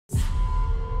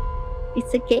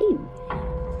It's a game.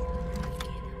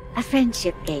 A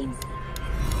friendship game.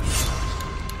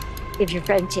 If your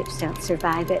friendships don't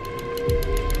survive it,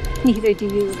 neither do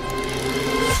you.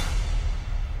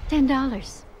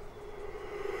 $10.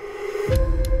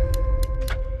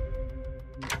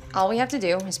 All we have to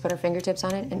do is put our fingertips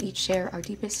on it and each share our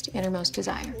deepest, innermost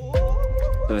desire.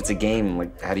 So it's a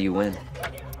game. How do you win?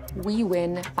 We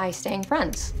win by staying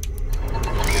friends.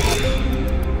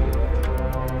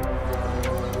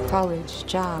 College,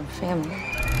 job, family.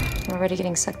 We're already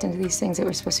getting sucked into these things that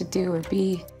we're supposed to do or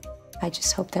be. I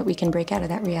just hope that we can break out of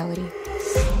that reality.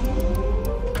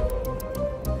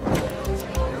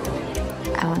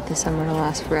 I want this summer to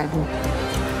last forever.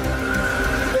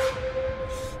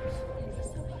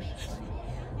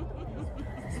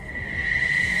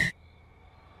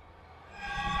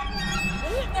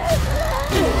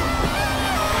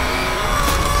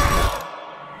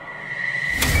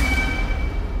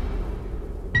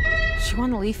 She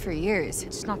wanted to leave for years.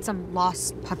 It's not some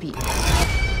lost puppy.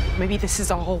 Maybe this is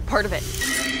all part of it.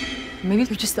 Maybe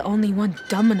you're just the only one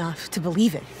dumb enough to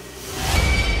believe it.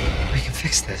 We can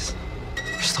fix this.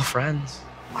 We're still friends.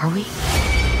 Are we?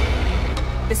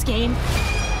 This game,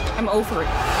 I'm over it.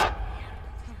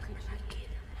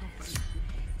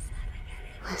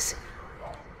 Listen.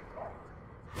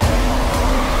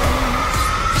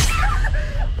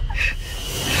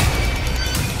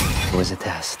 It was a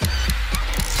test.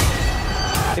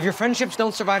 If your friendships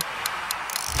don't survive,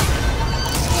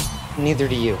 neither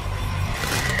do you.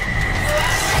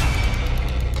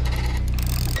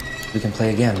 We can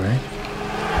play again, right?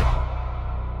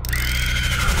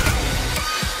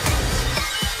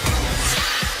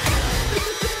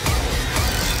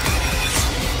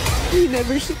 You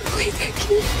never should play that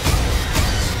game.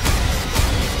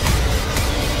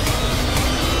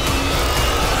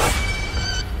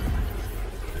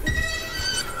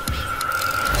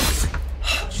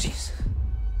 Jeez.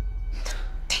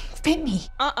 Bit me.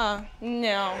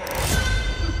 No.